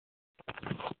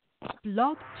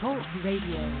Blog Talk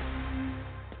Radio.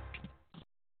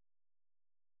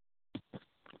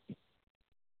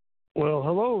 Well,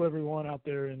 hello everyone out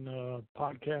there in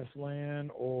podcast land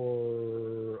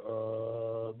or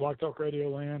Blog Talk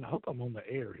Radio land. I hope I'm on the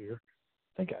air here.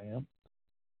 I think I am.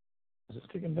 Is it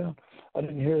sticking down? I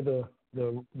didn't hear the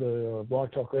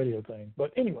Blog Talk Radio thing.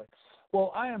 But anyway,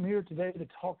 well, I am here today to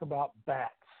talk about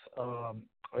bats.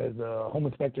 As a home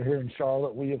inspector here in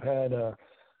Charlotte, we have had a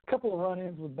couple of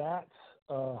run-ins with bats.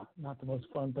 Not the most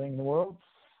fun thing in the world.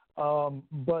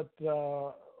 But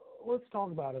let's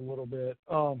talk about it a little bit.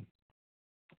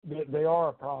 They are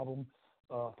a problem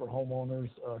for homeowners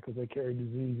because they carry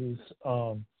diseases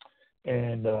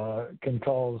and can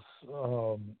cause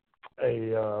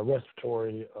a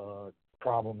respiratory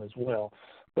problem as well.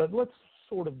 But let's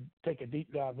sort of take a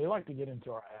deep dive. They like to get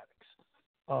into our attics.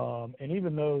 And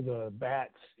even though the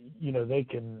bats, they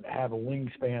can have a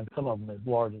wingspan, some of them as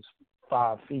large as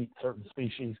 5 feet, certain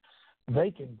species,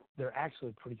 they're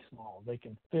actually pretty small. They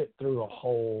can fit through a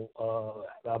hole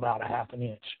about a half an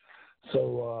inch.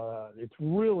 So it's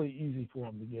really easy for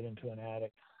them to get into an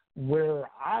attic. Where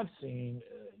I've seen,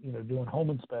 doing home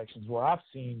inspections, where I've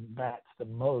seen bats the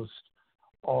most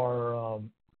are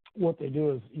what they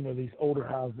do is, these older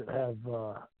houses that have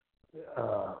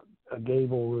a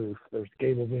gable roof. There's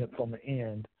gable vents on the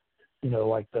end,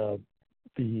 like the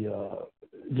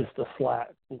just the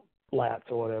slats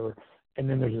or whatever. And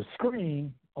then there's a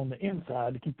screen on the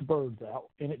inside to keep the birds out,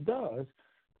 and it does.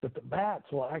 But the bats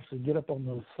will actually get up on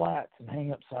those slats and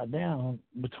hang upside down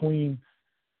between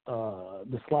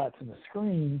the slats and the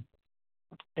screen,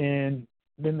 and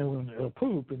then they'll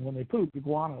poop. And when they poop, the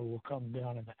guano will come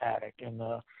down in the attic, and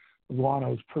the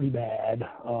guano is pretty bad.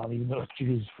 Even though it's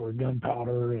used for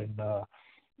gunpowder and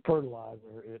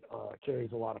fertilizer, it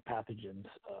carries a lot of pathogens,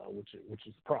 which is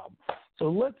the problem.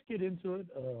 So let's get into it.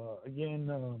 Again,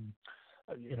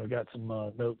 got some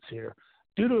notes here.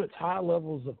 Due to its high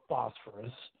levels of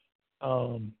phosphorus,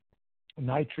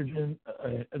 nitrogen,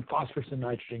 and phosphorus and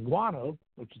nitrogen, guano,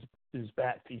 which is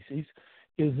bat feces,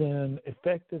 is an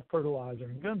effective fertilizer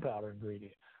and gunpowder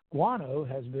ingredient. Guano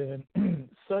has been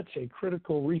such a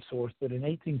critical resource that in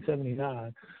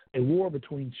 1879, a war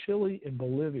between Chile and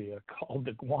Bolivia called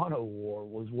the Guano War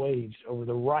was waged over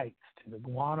the rights to the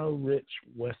guano-rich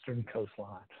western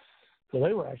coastline. So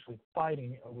they were actually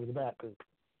fighting over the bat poop.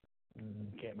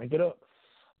 Can't make it up.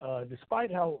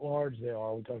 Despite how large they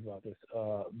are, we talked about this,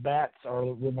 bats are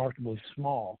remarkably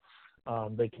small.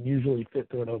 They can usually fit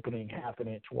through an opening half an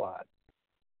inch wide.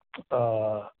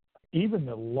 Even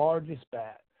the largest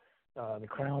bat, the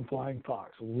crown flying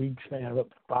fox, a wingspan of up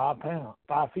to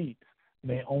 5 feet,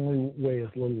 may only weigh as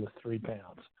little as 3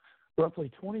 pounds. Roughly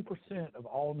 20% of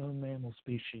all known mammal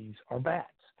species are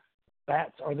bats.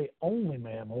 Bats are the only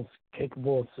mammals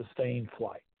capable of sustained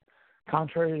flight.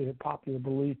 Contrary to popular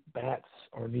belief, bats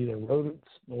are neither rodents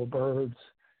nor birds,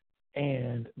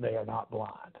 and they are not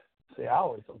blind. See, I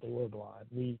always thought they were blind.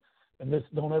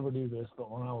 Don't ever do this, but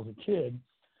when I was a kid,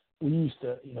 we used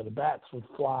to, the bats would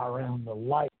fly around the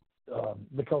light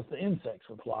because the insects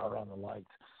would fly around the lights,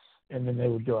 and then they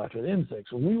would go after the insects.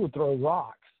 So we would throw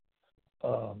rocks.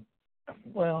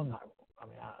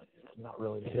 Not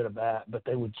really to hit a bat, but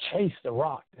they would chase the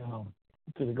rock down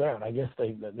to the ground. I guess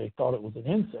they thought it was an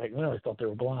insect. They always thought they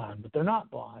were blind, but they're not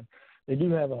blind. They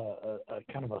do have a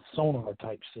kind of a sonar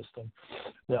type system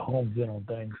that hones in on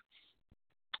things.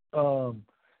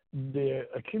 The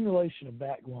accumulation of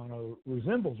bat guano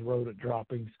resembles rodent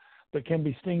droppings, but can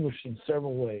be distinguished in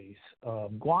several ways.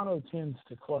 Guano tends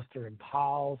to cluster in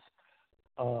piles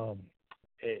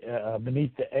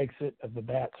beneath the exit of the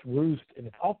bat's roost, and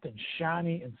it's often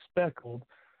shiny and speckled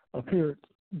appearance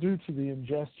due to the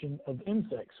ingestion of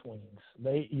insect swings.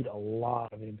 They eat a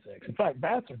lot of insects. In fact,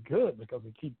 bats are good because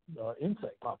they keep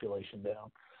insect population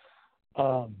down.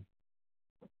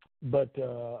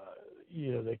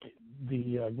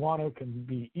 The guano can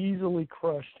be easily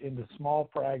crushed into small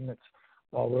fragments,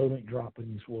 while rodent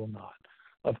droppings will not.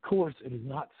 Of course, it is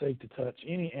not safe to touch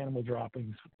any animal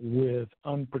droppings with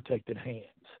unprotected hands.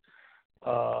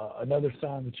 Another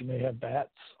sign that you may have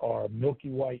bats are milky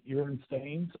white urine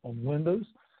stains on windows,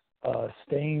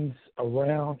 stains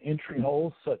around entry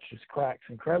holes such as cracks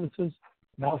and crevices,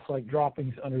 mouse-like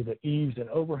droppings under the eaves and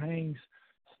overhangs,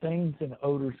 stains and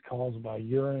odors caused by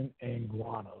urine and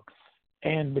guano.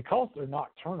 And because they're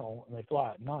nocturnal and they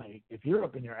fly at night, if you're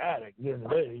up in your attic during the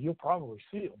day, you'll probably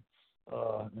see them.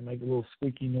 They make a little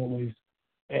squeaky noise.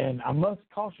 And I must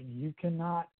caution you, you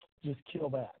cannot just kill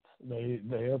bats. They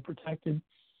are protected.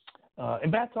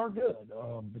 And bats are good,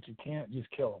 but you can't just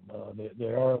kill them. They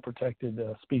are a protected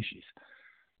species.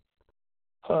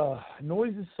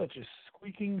 Noises such as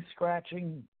squeaking,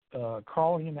 scratching,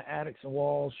 crawling into attics and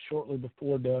walls shortly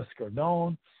before dusk or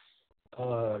dawn,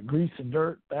 grease and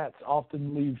dirt. Bats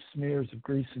often leave smears of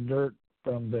grease and dirt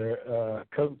from their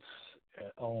coats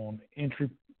on entry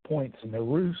points in their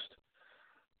roost.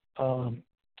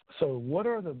 So what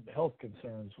are the health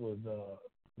concerns with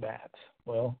bats?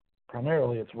 Well,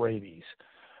 primarily it's rabies.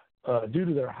 Due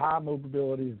to their high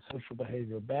mobility and social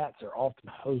behavior, bats are often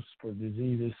hosts for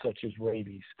diseases such as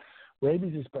rabies.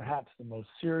 Rabies is perhaps the most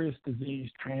serious disease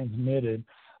transmitted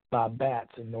by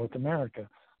bats in North America.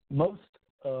 Most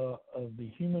of the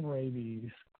human rabies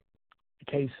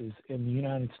cases in the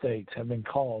United States have been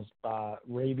caused by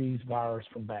rabies virus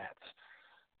from bats.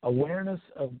 Awareness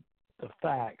of the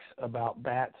facts about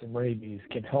bats and rabies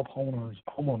can help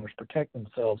homeowners protect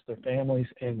themselves, their families,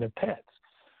 and their pets.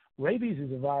 Rabies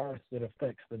is a virus that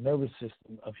affects the nervous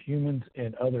system of humans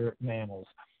and other mammals.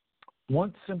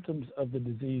 Once symptoms of the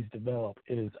disease develop,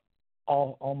 it is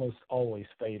almost always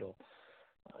fatal.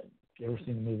 If you ever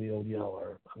seen the movie Old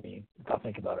Yeller? I mean, if I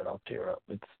think about it, I'll tear up.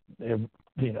 But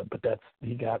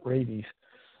he got rabies.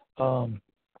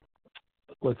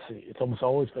 Let's see. It's almost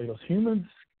always fatal. Humans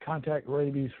contact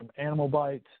rabies from animal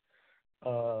bites.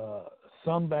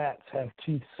 Some bats have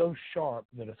teeth so sharp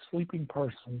that a sleeping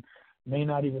person may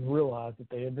not even realize that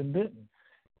they have been bitten.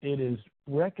 It is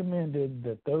recommended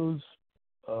that those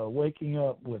waking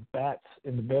up with bats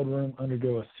in the bedroom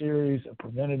undergo a series of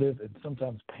preventative and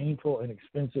sometimes painful and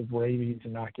expensive rabies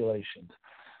inoculations.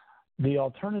 The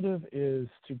alternative is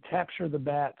to capture the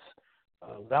bats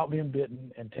without being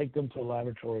bitten and take them to a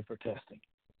laboratory for testing.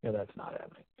 Yeah, that's not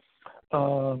happening.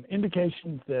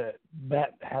 Indications that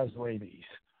bat has rabies.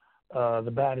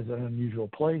 The bat is in an unusual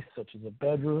place, such as a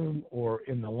bedroom or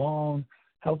in the lawn.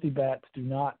 Healthy bats do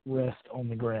not rest on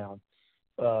the ground.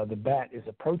 The bat is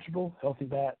approachable. Healthy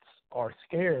bats are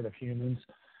scared of humans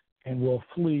and will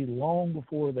flee long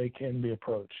before they can be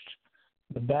approached.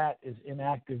 The bat is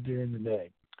inactive during the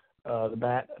day. The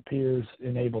bat appears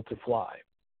unable to fly.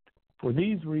 For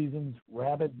these reasons,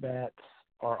 rabid bats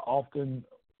are often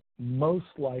most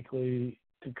likely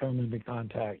to come into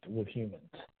contact with humans.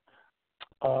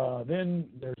 Then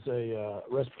there's a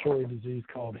respiratory disease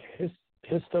called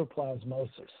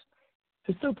histoplasmosis.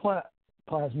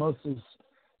 Histoplasmosis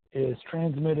is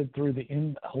transmitted through the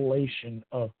inhalation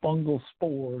of fungal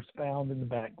spores found in the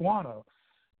bat guano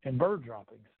and bird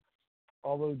droppings.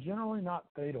 Although generally not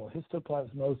fatal,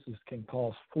 histoplasmosis can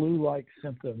cause flu-like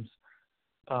symptoms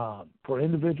for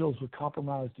individuals with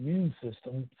compromised immune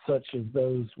system, such as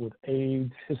those with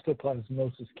AIDS.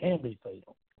 Histoplasmosis can be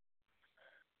fatal.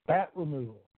 Bat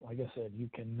removal. Like I said, you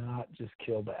cannot just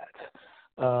kill bats.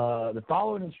 The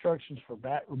following instructions for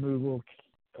bat removal,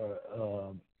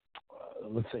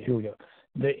 let's see, here we go.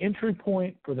 The entry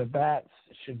point for the bats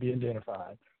should be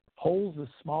identified. Holes as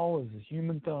small as a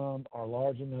human thumb are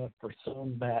large enough for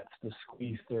some bats to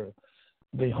squeeze through.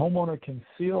 The homeowner can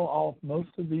seal off most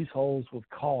of these holes with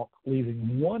caulk,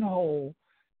 leaving one hole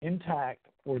intact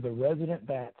for the resident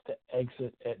bats to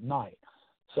exit at night.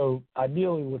 So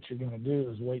ideally what you're going to do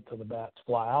is wait till the bats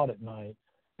fly out at night,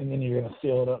 and then you're going to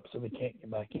seal it up so they can't get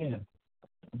back in.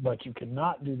 But you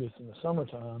cannot do this in the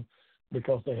summertime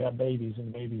because they have babies,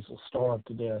 and babies will starve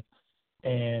to death.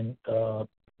 And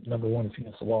number one, it's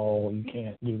against the law. You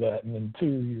can't do that. And then two,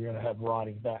 you're going to have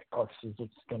rotting bat carcasses, which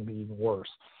is going to be even worse.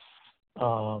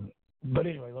 But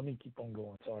anyway, let me keep on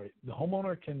going. Sorry. The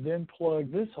homeowner can then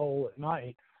plug this hole at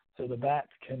night so the bats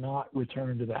cannot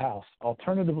return to the house.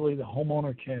 Alternatively, the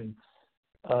homeowner can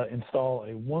install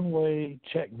a one-way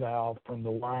check valve from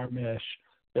the wire mesh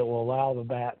that will allow the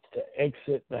bats to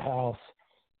exit the house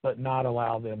but not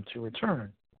allow them to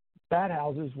return. Bat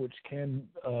houses, which can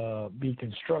be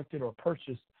constructed or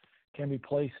purchased, can be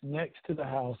placed next to the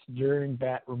house during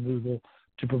bat removal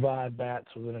to provide bats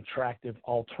with an attractive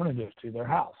alternative to their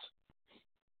house.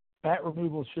 Bat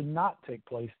removal should not take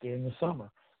place during the summer.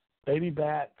 Baby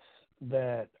bats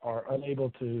that are unable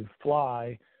to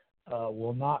fly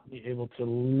will not be able to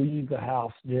leave the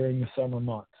house during the summer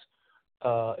months,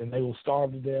 and they will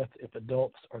starve to death if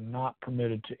adults are not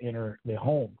permitted to enter the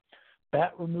home.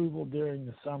 Bat removal during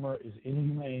the summer is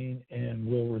inhumane and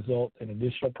will result in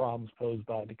additional problems posed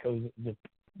by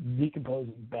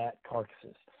decomposing bat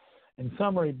carcasses. In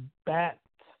summary, bats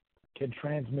can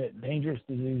transmit dangerous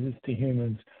diseases to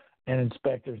humans, and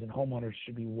inspectors and homeowners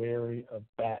should be wary of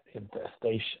bat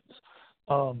infestations.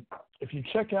 If you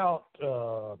check out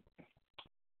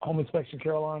Home Inspection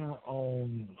Carolina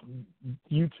on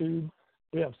YouTube,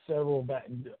 we have several bat.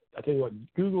 I tell you what,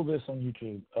 Google this on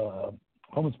YouTube.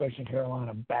 Home Inspection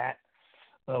Carolina bat.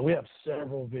 We have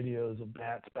several videos of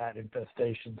bat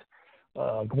infestations.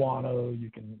 guano. You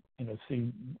can,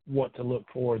 see what to look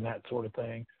for and that sort of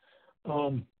thing.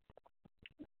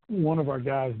 One of our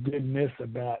guys did miss a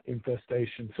bat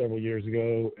infestation several years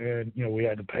ago, and, we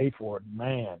had to pay for it.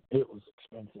 Man, it was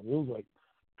expensive. It was like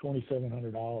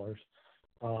 $2,700.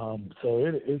 So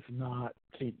it's not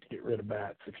cheap to get rid of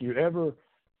bats. If you ever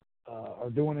are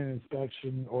doing an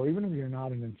inspection, or even if you're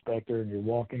not an inspector and you're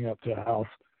walking up to a house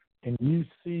and you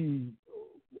see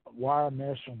wire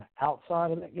mesh on the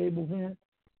outside of that gable vent,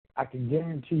 I can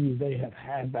guarantee you they have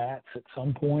had bats at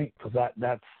some point, because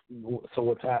so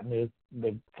what's happened is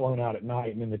they've flown out at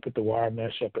night and then they put the wire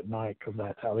mesh up at night, because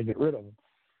that's how they get rid of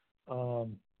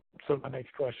them. So my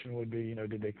next question would be,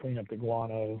 did they clean up the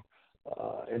guano?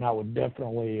 And I would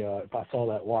definitely, if I saw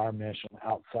that wire mesh on the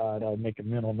outside, I would make a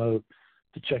mental note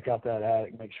to check out that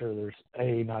attic, make sure there's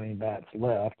A, not any bats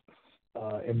left,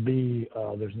 and B,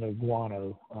 there's no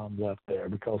guano left there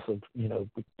because of,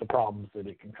 the problems that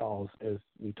it can cause, as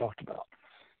we talked about.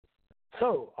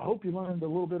 So I hope you learned a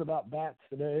little bit about bats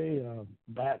today.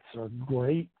 Bats are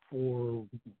great for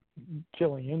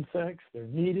killing insects. They're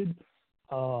needed.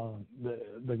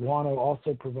 The guano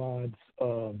also provides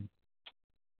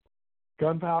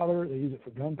gunpowder. They use it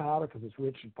for gunpowder because it's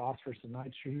rich in phosphorus and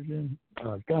nitrogen.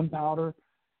 Gunpowder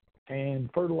and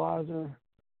fertilizer.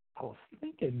 I was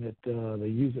thinking that they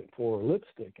use it for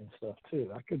lipstick and stuff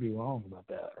too. I could be wrong about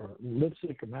that. Or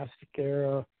lipstick or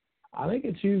mascara. I think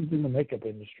it's used in the makeup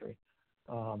industry.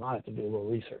 I have to do a little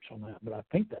research on that, but I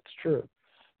think that's true.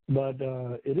 But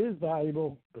it is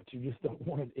valuable, but you just don't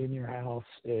want it in your house,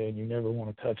 and you never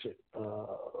want to touch it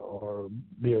or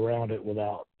be around it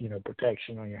without,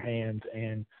 protection on your hands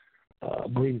and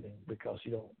breathing, because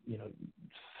you don't,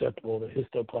 susceptible to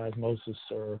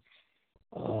histoplasmosis or,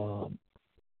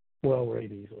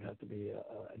 rabies would have to be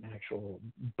an actual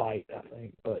bite, I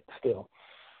think, but still.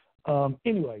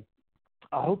 Anyway,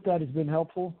 I hope that has been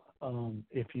helpful.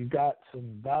 If you got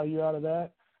some value out of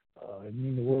that, it'd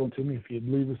mean the world to me. If you'd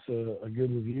leave us a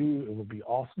good review, it would be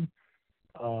awesome.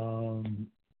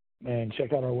 And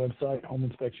check out our website,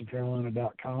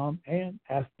 homeinspectioncarolina.com, and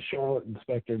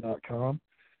askthecharlotteinspector.com.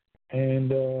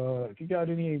 And if you got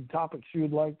any topics you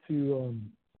would like to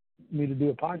me to do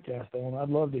a podcast on, I'd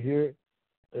love to hear it.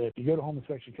 If you go to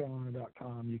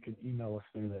homeinspectioncarolina.com, you can email us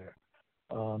through there.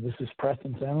 This is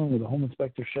Preston Sandlin with the Home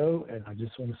Inspector Show, and I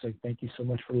just want to say thank you so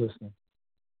much for listening.